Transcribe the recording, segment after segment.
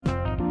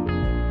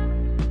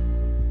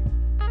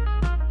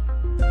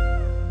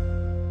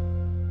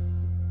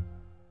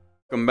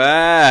Welcome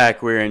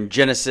back. We're in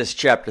Genesis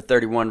chapter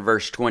 31,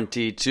 verse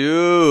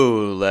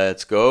 22.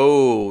 Let's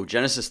go.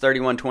 Genesis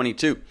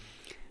 31:22.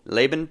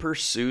 Laban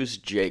pursues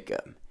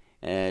Jacob.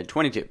 And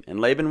 22. And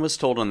Laban was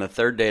told on the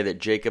third day that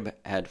Jacob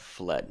had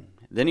fled.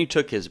 Then he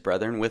took his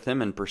brethren with him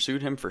and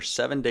pursued him for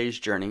 7 days'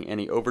 journey, and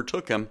he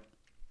overtook him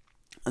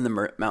in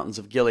the mountains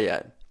of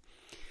Gilead.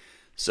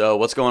 So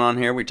what's going on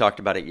here? We talked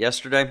about it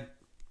yesterday.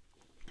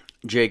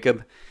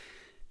 Jacob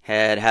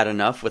had had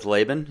enough with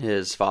Laban,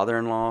 his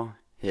father-in-law,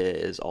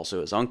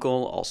 also his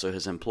uncle, also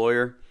his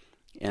employer,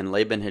 and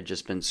Laban had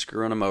just been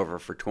screwing him over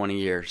for 20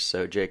 years.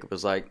 So Jacob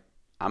was like,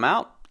 I'm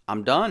out.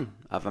 I'm done.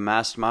 I've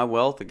amassed my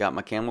wealth. I got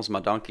my camels,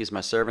 my donkeys,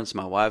 my servants,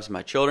 my wives,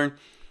 my children.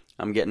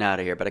 I'm getting out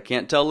of here. But I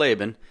can't tell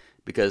Laban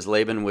because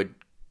Laban would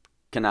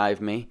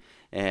connive me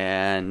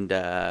and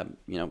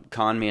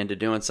con me into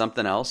doing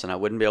something else, and I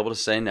wouldn't be able to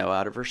say no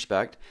out of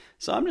respect.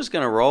 So I'm just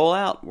going to roll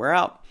out. We're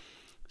out.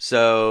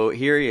 So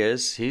here he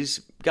is. He's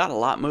got a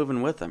lot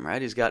moving with him,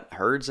 right? He's got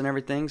herds and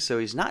everything, so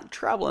he's not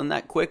traveling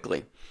that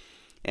quickly.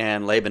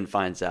 And Laban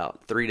finds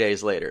out 3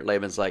 days later.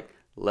 Laban's like,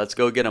 let's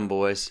go get him,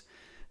 boys.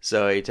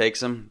 So he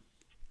takes him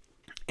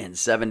in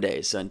 7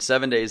 days. So in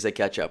 7 days, they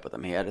catch up with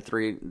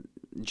him.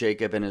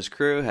 Jacob and his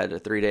crew had a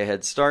 3-day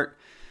head start.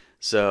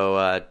 So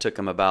it took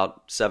him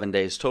about 7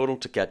 days total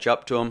to catch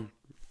up to him.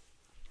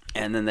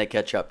 And then they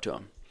catch up to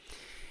him.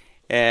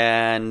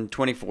 And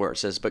 24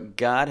 says, But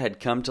God had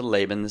come to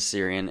Laban the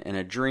Syrian in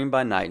a dream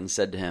by night and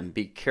said to him,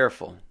 Be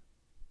careful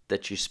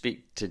that you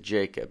speak to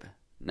Jacob,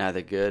 neither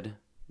good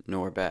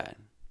nor bad.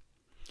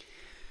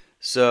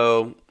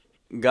 So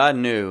God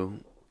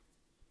knew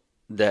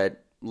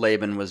that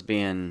Laban was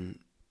being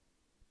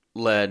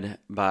led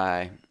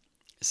by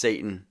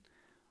Satan.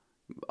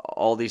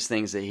 All these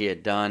things that he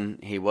had done,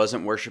 he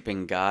wasn't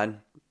worshiping God.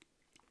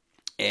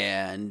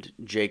 And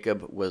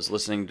Jacob was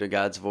listening to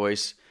God's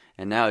voice.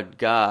 And now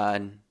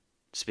God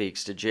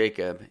speaks to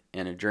Jacob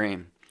in a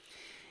dream.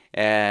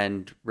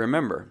 And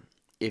remember,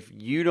 if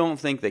you don't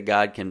think that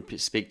God can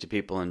speak to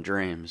people in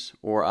dreams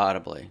or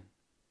audibly,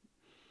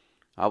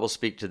 I will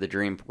speak to the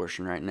dream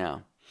portion right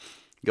now.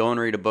 Go and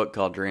read a book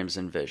called Dreams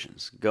and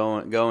Visions. Go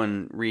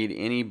and read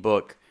any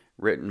book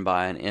written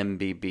by an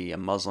MBB, a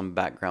Muslim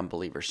background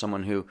believer,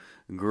 someone who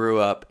grew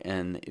up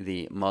in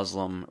the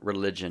Muslim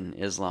religion,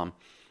 Islam,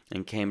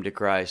 and came to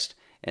Christ.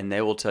 And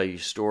they will tell you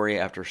story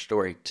after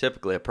story,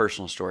 typically a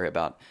personal story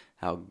about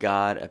how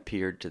God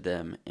appeared to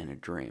them in a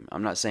dream.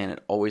 I'm not saying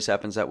it always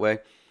happens that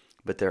way,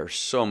 but there are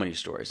so many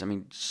stories. I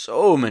mean,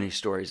 so many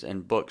stories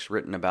and books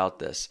written about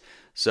this.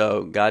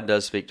 So God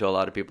does speak to a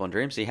lot of people in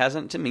dreams. He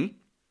hasn't to me,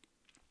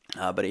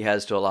 but he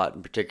has to a lot,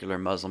 in particular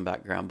Muslim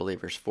background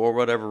believers, for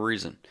whatever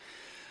reason.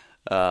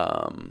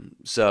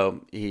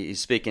 So he's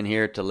speaking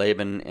here to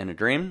Laban in a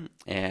dream,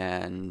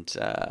 and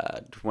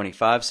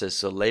 25 says,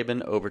 So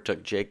Laban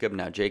overtook Jacob.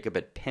 Now Jacob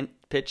had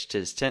pitched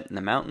his tent in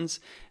the mountains,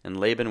 and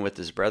Laban with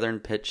his brethren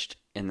pitched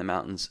in the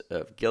mountains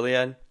of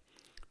Gilead.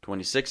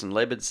 26, And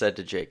Laban said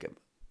to Jacob,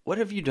 What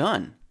have you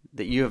done,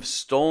 that you have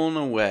stolen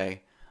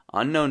away,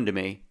 unknown to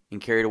me, and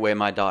carried away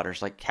my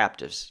daughters like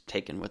captives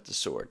taken with the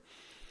sword?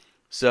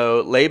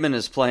 So Laban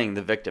is playing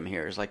the victim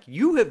here. He's like,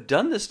 you have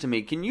done this to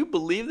me. Can you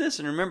believe this?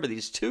 And remember,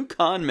 these two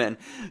con men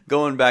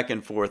going back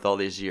and forth all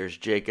these years,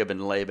 Jacob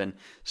and Laban,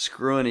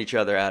 screwing each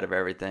other out of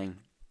everything.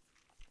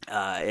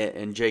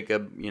 And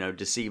Jacob,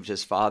 deceived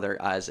his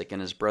father Isaac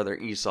and his brother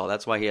Esau.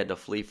 That's why he had to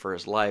flee for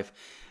his life.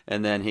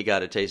 And then he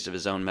got a taste of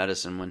his own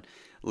medicine when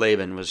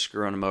Laban was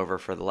screwing him over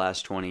for the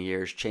last 20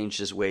 years, changed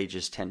his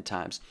wages 10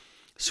 times.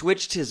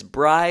 Switched his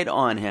bride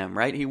on him,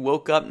 right? He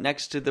woke up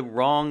next to the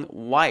wrong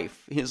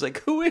wife. He was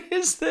like, who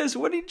is this?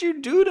 What did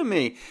you do to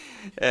me?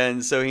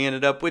 And so he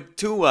ended up with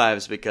 2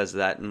 wives because of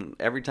that. And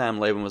every time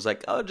Laban was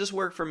like, oh, just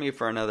work for me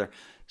for another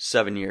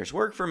 7 years.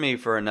 Work for me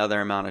for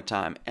another amount of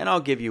time, and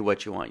I'll give you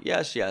what you want.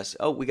 Yes, yes.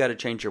 Oh, we got to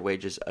change your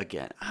wages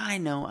again. I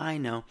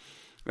know.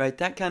 Right?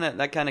 That kind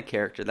of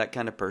character, that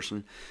kind of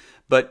person.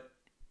 But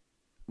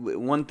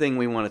one thing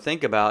we want to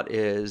think about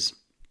is,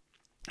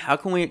 how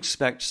can we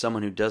expect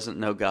someone who doesn't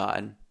know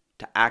God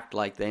to act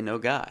like they know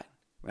God?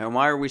 And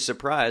why are we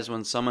surprised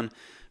when someone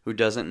who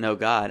doesn't know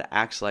God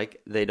acts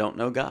like they don't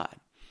know God?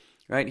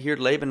 Right? Here,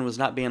 Laban was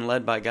not being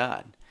led by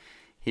God.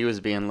 He was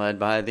being led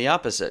by the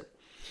opposite.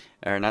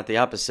 Or not the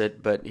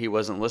opposite, but he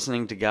wasn't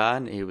listening to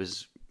God. He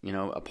was,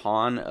 a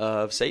pawn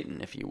of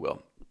Satan, if you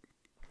will.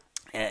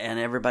 And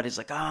everybody's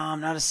like, oh,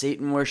 I'm not a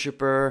Satan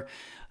worshiper.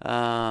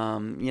 I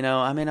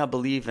may not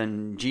believe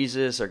in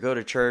Jesus or go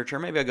to church, or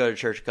maybe I go to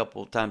church a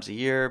couple of times a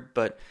year,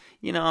 but,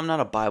 I'm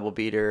not a Bible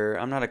beater.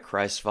 I'm not a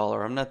Christ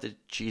follower. I'm not the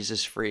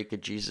Jesus freak, a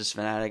Jesus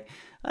fanatic.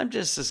 I'm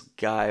just this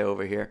guy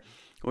over here.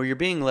 Well, you're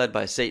being led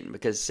by Satan,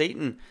 because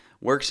Satan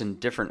works in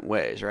different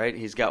ways, right?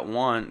 He's got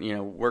one,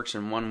 works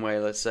in one way,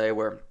 let's say,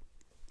 where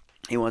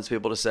he wants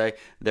people to say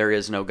there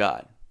is no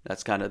God.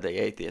 That's kind of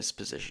the atheist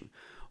position.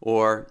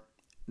 Or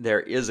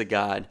there is a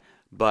God,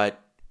 but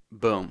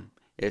boom,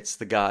 it's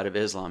the God of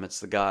Islam. It's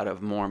the God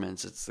of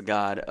Mormons. It's the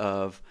God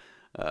of,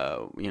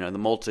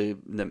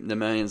 the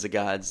millions of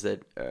gods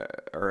that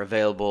are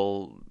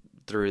available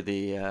through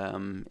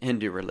the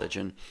Hindu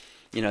religion.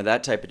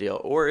 that type of deal.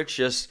 Or it's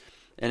just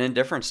an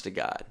indifference to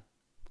God.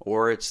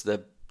 Or it's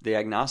the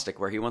agnostic,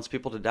 where he wants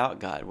people to doubt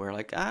God. Where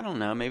like, I don't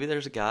know, maybe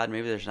there's a God,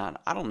 maybe there's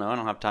not. I don't know. I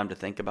don't have time to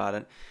think about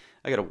it.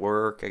 I got to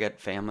work. I got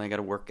family. I got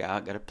to work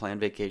out. Got to plan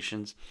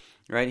vacations,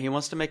 right? He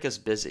wants to make us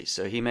busy.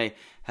 So he may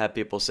have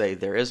people say,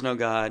 there is no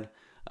God.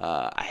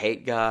 I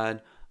hate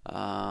God.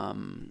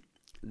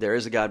 There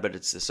is a God, but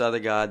it's this other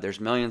God. There's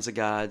millions of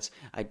gods.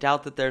 I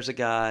doubt that there's a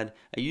God.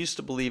 I used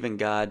to believe in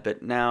God,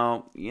 but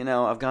now,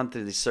 I've gone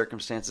through these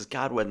circumstances.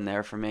 God wasn't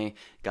there for me.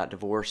 Got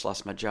divorced,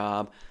 lost my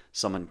job.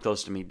 Someone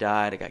close to me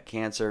died. I got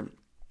cancer.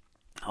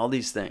 All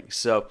these things.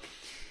 So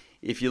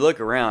if you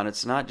look around,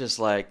 it's not just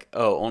like,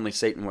 oh, only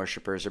Satan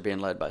worshipers are being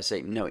led by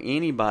Satan. No,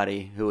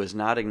 anybody who is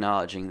not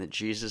acknowledging that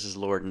Jesus is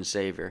Lord and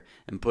Savior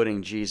and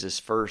putting Jesus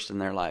first in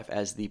their life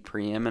as the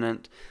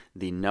preeminent,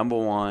 the number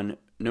one,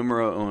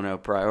 numero uno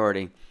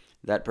priority,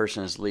 that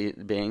person is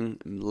being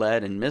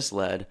led and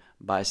misled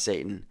by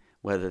Satan,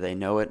 whether they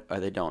know it or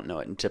they don't know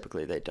it, and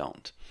typically they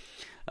don't.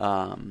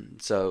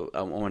 So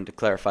I wanted to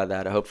clarify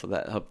that.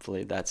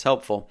 Hopefully that's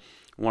helpful.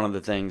 One of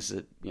the things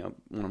that,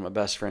 one of my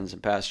best friends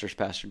and pastors,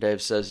 Pastor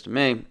Dave, says to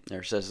me,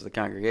 or says to the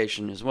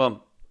congregation as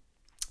well,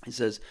 he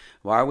says,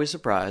 why are we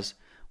surprised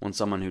when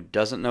someone who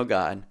doesn't know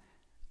God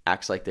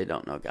acts like they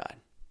don't know God?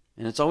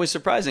 And it's always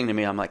surprising to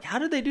me. I'm like, how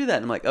did they do that?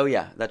 And I'm like, oh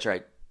yeah, that's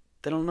right.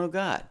 They don't know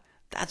God.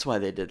 That's why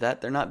they did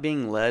that. They're not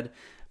being led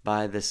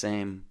by the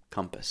same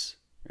compass,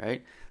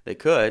 right? They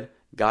could.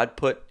 God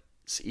put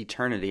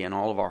eternity in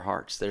all of our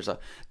hearts. There's a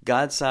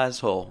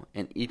God-sized hole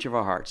in each of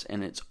our hearts,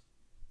 and it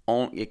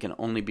can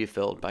only be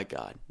filled by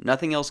God.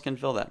 Nothing else can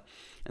fill that.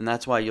 And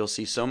that's why you'll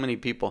see so many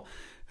people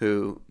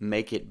who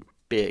make it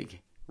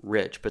big,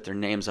 rich, put their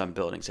names on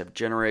buildings, have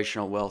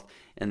generational wealth,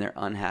 and they're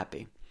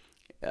unhappy.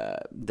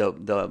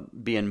 They'll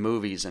be in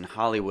movies and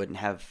Hollywood and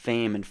have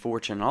fame and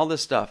fortune and all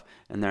this stuff,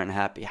 and they're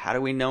unhappy. How do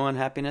we know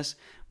unhappiness?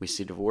 We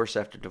see divorce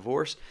after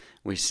divorce.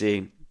 We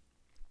see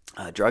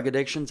drug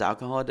addictions,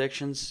 alcohol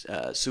addictions,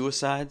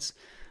 suicides,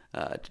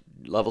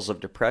 levels of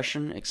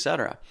depression,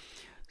 etc.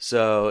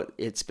 So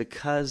it's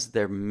because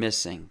they're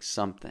missing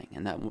something,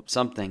 and that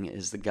something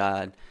is the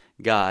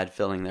God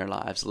filling their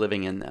lives,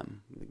 living in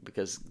them,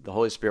 because the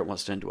Holy Spirit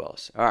wants to indwell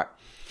us. All right.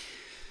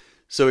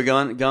 So we go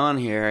on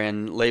here,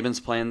 and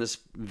Laban's playing this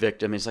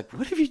victim. He's like,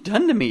 what have you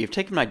done to me? You've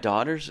taken my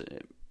daughters.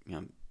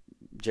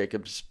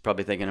 Jacob's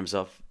probably thinking to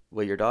himself,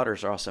 well, your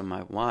daughters are also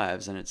my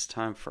wives, and it's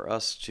time for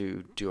us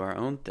to do our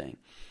own thing.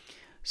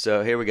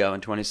 So here we go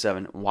in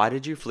 27. Why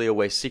did you flee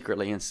away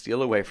secretly and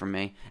steal away from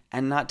me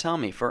and not tell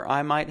me? For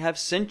I might have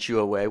sent you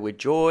away with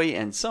joy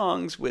and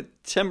songs, with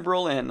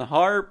timbrel and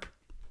harp.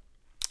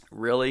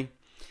 Really?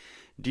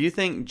 Do you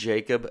think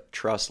Jacob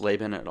trusts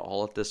Laban at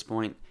all at this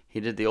point? He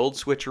did the old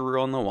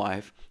switcheroo on the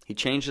wife. He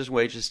changed his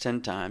wages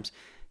 10 times.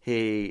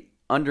 He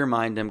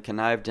undermined him,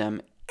 connived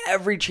him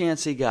every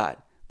chance he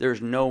got.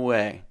 There's no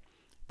way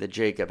that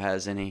Jacob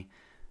has any,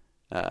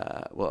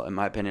 in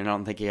my opinion, I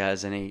don't think he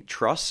has any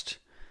trust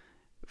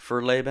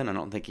for Laban. I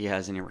don't think he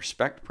has any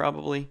respect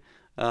probably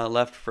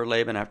left for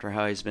Laban after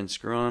how he's been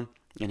screwing.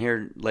 And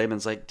here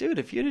Laban's like, dude,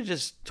 if you'd have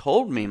just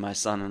told me, my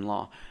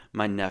son-in-law,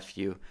 my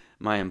nephew,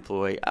 my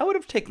employee, I would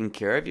have taken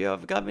care of you.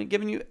 I've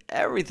given you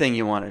everything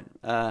you wanted.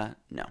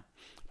 No.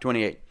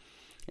 28.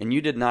 And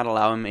you did not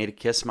allow me to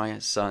kiss my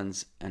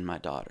sons and my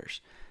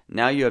daughters.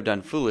 Now you have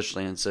done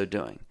foolishly in so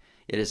doing.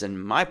 It is in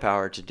my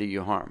power to do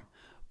you harm.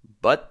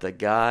 But the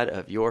God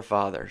of your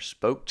father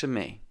spoke to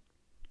me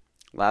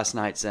last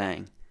night,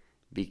 saying,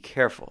 be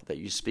careful that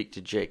you speak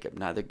to Jacob,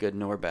 neither good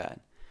nor bad.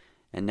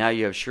 And now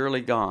you have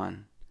surely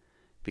gone,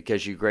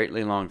 because you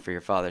greatly long for your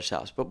father's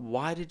house. But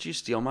why did you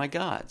steal my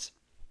gods?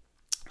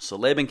 So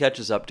Laban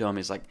catches up to him.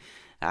 He's like,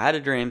 I had a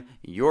dream.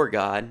 Your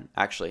God,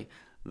 actually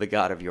the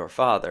God of your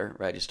father,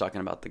 right? He's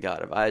talking about the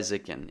God of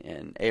Isaac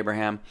and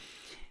Abraham,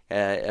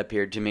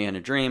 appeared to me in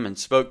a dream and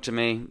spoke to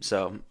me.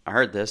 So I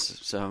heard this.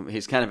 So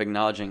he's kind of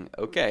acknowledging,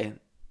 okay,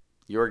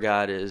 your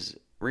God is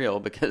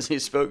real because he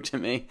spoke to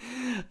me.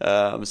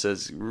 So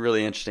it's a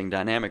really interesting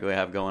dynamic we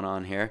have going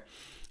on here.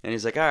 And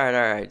he's like, all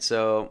right,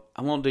 so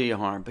I won't do you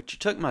harm, but you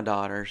took my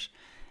daughters,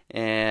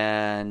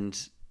 and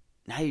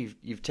now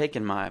you've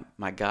taken my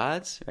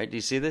gods, right? Do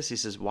you see this? He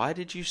says, why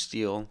did you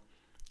steal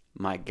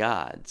my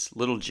gods?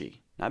 Little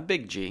g, not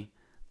big G.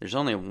 There's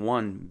only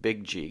one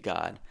big G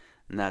God,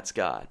 and that's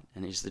God.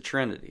 And he's the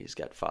Trinity. He's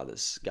got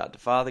God the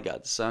Father,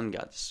 God the Son,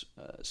 God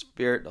the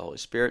Spirit, the Holy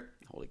Spirit,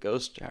 Holy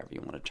Ghost, however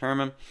you want to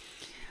term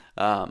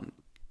him.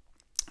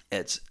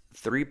 It's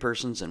three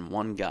persons and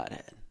one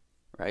Godhead,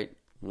 right?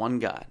 One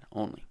God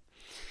only.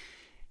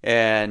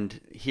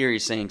 And here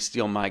he's saying,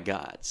 steal my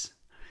gods.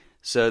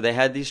 So they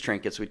had these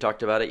trinkets. We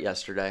talked about it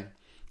yesterday,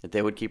 that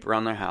they would keep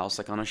around their house,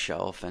 like on a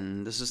shelf.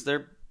 And this is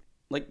their,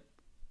 like,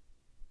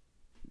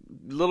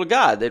 little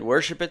god. They'd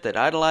worship it. They'd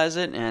idolize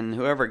it. And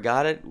whoever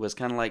got it was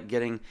kind of like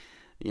getting,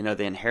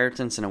 the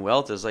inheritance and a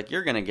wealth. It was like,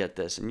 you're going to get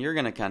this. And you're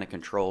going to kind of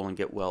control and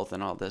get wealth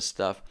and all this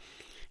stuff.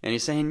 And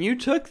he's saying, you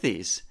took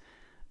these.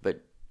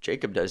 But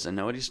Jacob doesn't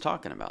know what he's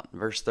talking about. In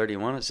verse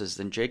 31, it says,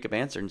 then Jacob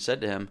answered and said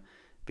to him,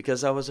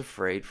 because I was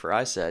afraid, for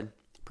I said,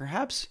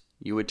 perhaps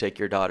you would take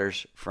your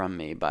daughters from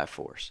me by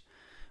force.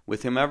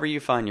 With whomever you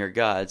find your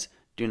gods,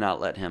 do not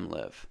let him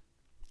live.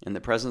 In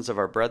the presence of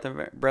our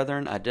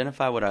brethren,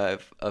 identify what I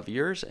have of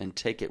yours and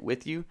take it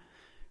with you.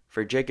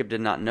 For Jacob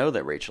did not know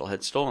that Rachel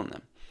had stolen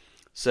them.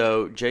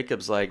 So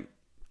Jacob's like,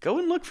 go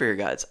and look for your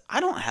gods. I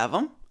don't have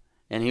them.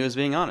 And he was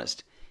being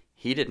honest.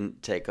 He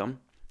didn't take them,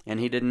 and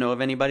he didn't know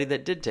of anybody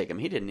that did take them.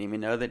 He didn't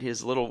even know that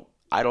his little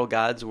idol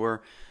gods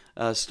were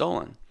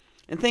stolen.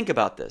 And think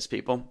about this,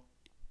 people.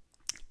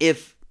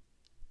 If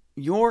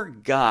your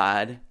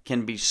God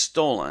can be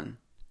stolen,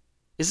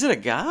 is it a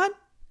God?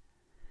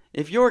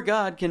 If your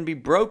God can be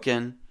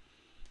broken,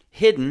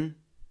 hidden,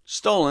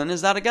 stolen,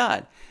 is that a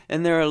God?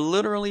 And there are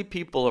literally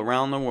people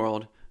around the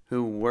world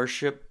who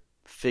worship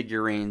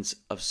figurines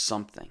of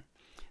something.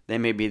 They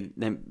may be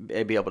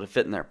able to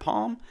fit in their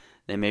palm.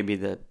 They may be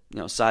the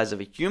size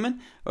of a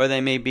human, or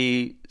they may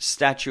be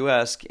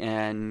statuesque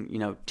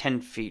and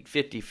 10 feet,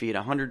 50 feet,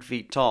 100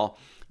 feet tall,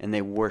 and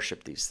they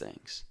worship these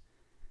things.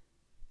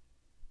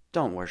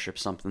 Don't worship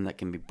something that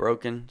can be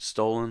broken,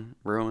 stolen,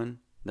 ruined,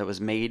 that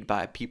was made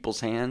by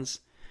people's hands.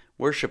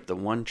 Worship the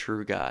one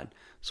true God.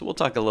 So we'll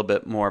talk a little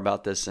bit more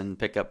about this and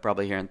pick up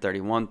probably here in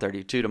 31,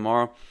 32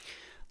 tomorrow.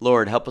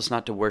 Lord, help us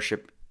not to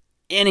worship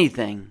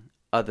anything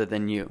other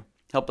than you.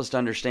 Help us to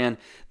understand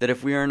that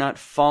if we are not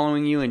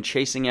following you and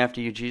chasing after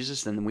you,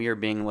 Jesus, then we are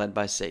being led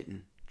by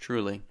Satan.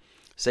 Truly.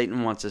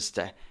 Satan wants us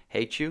to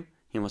hate you.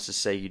 He wants to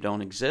say you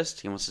don't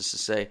exist. He wants us to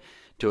say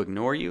to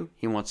ignore you.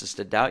 He wants us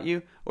to doubt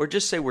you, or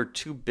just say we're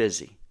too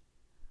busy.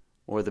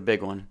 Or the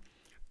big one,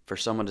 for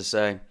someone to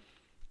say,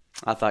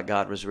 I thought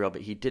God was real,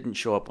 but he didn't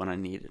show up when I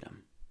needed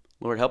him.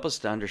 Lord, help us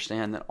to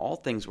understand that all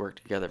things work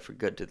together for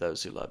good to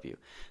those who love you.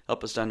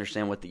 Help us to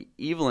understand what the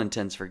evil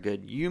intends for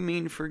good, you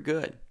mean for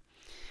good.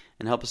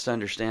 And help us to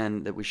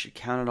understand that we should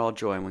count it all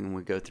joy when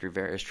we go through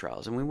various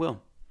trials, and we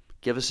will.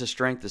 Give us the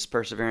strength, this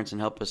perseverance,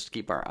 and help us to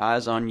keep our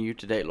eyes on you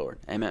today, Lord.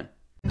 Amen.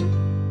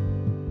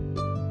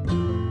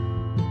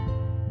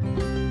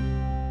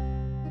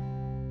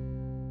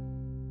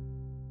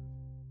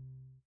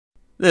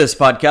 This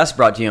podcast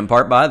brought to you in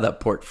part by the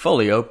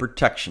Portfolio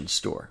Protection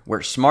Store,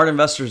 where smart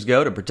investors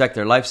go to protect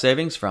their life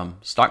savings from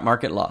stock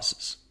market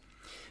losses.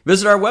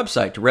 Visit our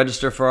website to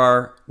register for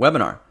our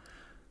webinar,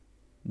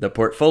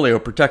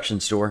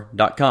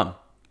 theportfolioprotectionstore.com.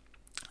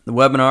 The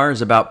webinar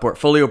is about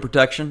portfolio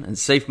protection and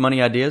safe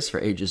money ideas for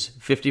ages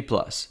 50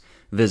 plus.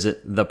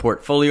 Visit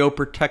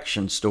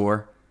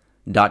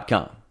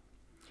theportfolioprotectionstore.com.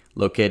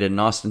 Located in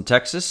Austin,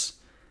 Texas,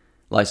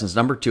 license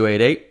number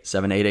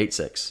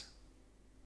 2887886.